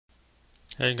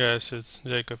Hey guys, it's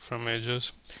Jacob from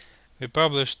AEJuice. We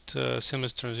published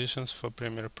seamless transitions for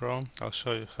Premiere Pro. I'll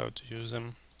show you how to use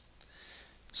them.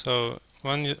 So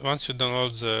once you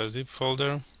download the zip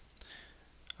folder,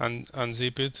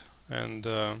 unzip it, and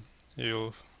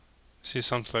you'll see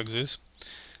something like this.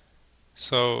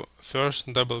 So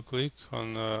first double click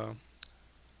on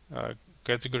a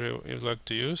category you'd like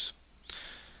to use.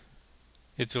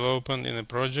 It will open in a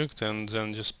project, and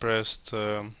then just press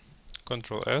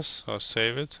Ctrl S or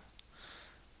save it.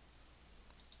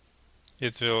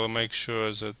 It will make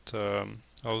sure that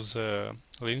all the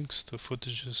links to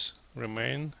footages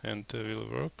remain and will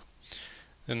work.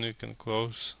 Then you can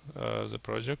close the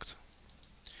project.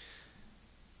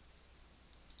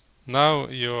 Now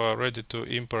you are ready to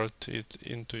import it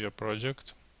into your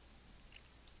project.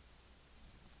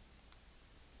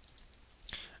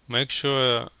 Make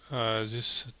sure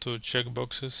these two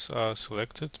checkboxes are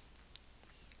selected.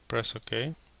 Press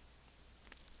OK.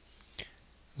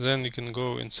 Then you can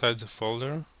go inside the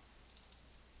folder.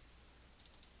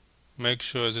 Make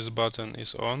sure this button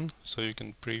is on so you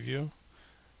can preview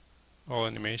all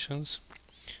animations.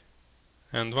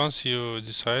 And once you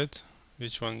decide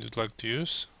which one you'd like to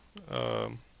use,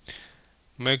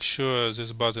 make sure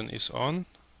this button is on,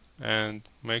 and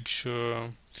make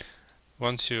sure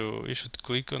once you should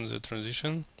click on the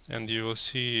transition and you will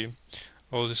see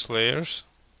all these layers.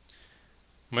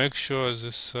 Make sure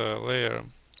this layer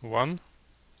 1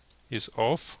 is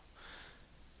off.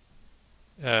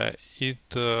 It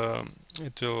will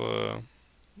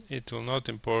not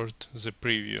import the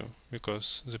preview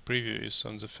because the preview is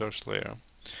on the first layer.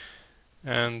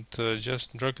 And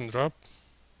just drag and drop.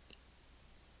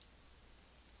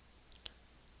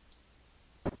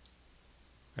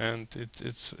 And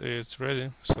it's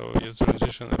ready. So your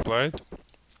transition applied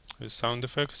with sound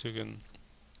effects. You can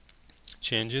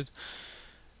change it.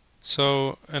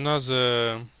 So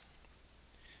another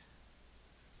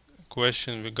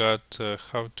question we got,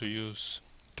 how to use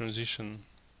transition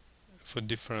for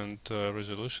different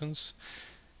resolutions.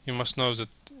 You must know that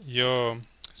your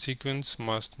sequence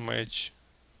must match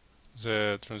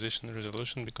the transition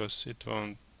resolution because it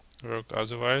won't work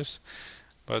otherwise,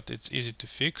 but it's easy to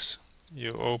fix.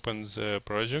 You open the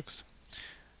project,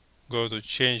 go to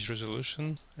change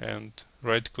resolution and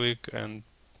right click and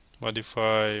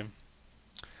modify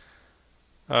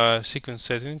sequence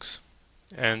settings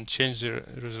and change the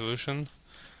resolution.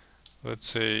 Let's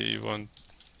say you want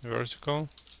vertical,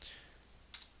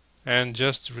 and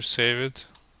just resave it.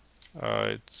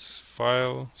 It's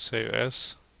file, save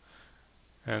as,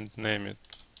 and name it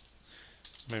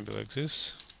maybe like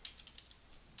this.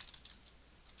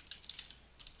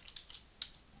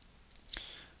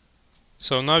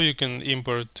 So now you can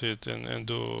import it and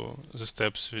do the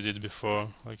steps we did before,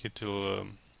 like it will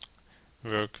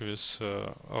work with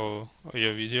all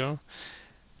your video.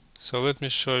 So let me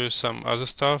show you some other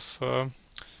stuff.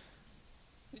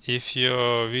 If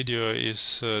your video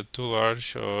is too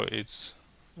large or it's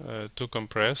too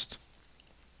compressed,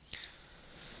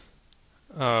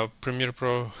 Premiere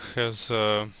Pro has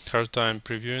a hard time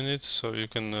previewing it, so you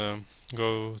can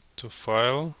go to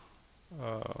File,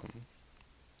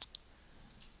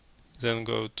 then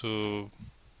go to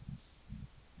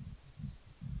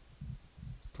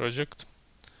Project.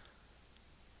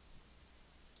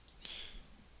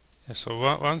 So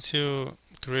once you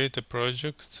create a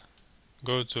project,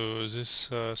 go to this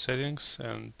settings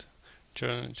and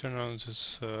turn on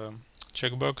this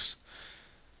checkbox.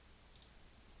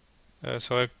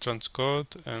 Select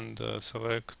transcode and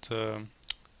select.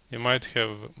 You might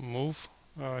have move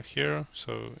here,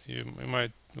 so you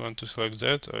might want to select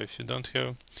that, or if you don't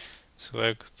have,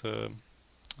 select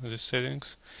these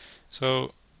settings.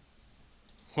 So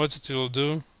what it will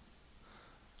do,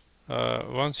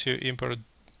 once you import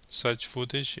such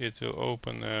footage, it will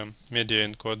open a media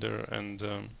encoder and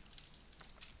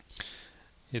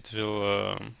it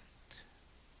will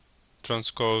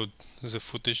transcode the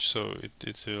footage so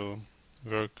it will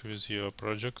work with your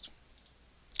project.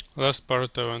 Last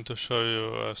part, I want to show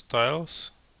you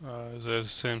styles. They're the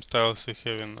same styles we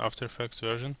have in After Effects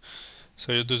version.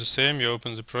 So you do the same, you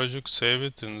open the project, save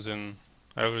it, and then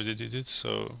I already did it,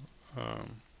 so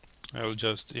I'll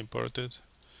just import it.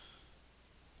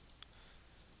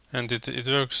 And it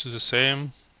works the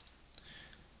same.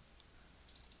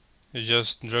 You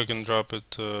just drag and drop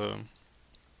it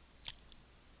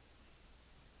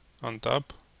on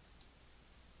top,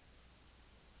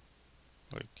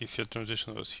 like if your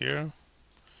transition was here,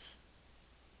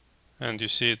 and you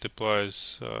see it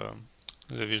applies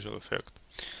the visual effect.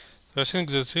 So I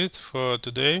think that's it for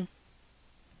today.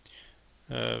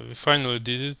 We finally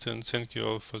did it, and thank you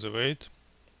all for the wait.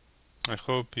 I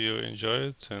hope you enjoy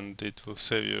it and it will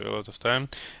save you a lot of time.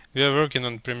 We are working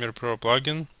on Premiere Pro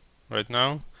plugin right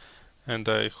now, and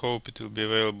I hope it will be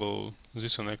available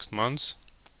this or next month.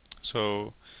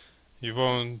 So you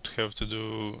won't have to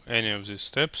do any of these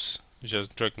steps,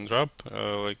 just drag and drop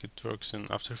like it works in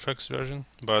After Effects version,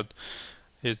 but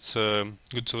it's a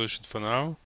good solution for now.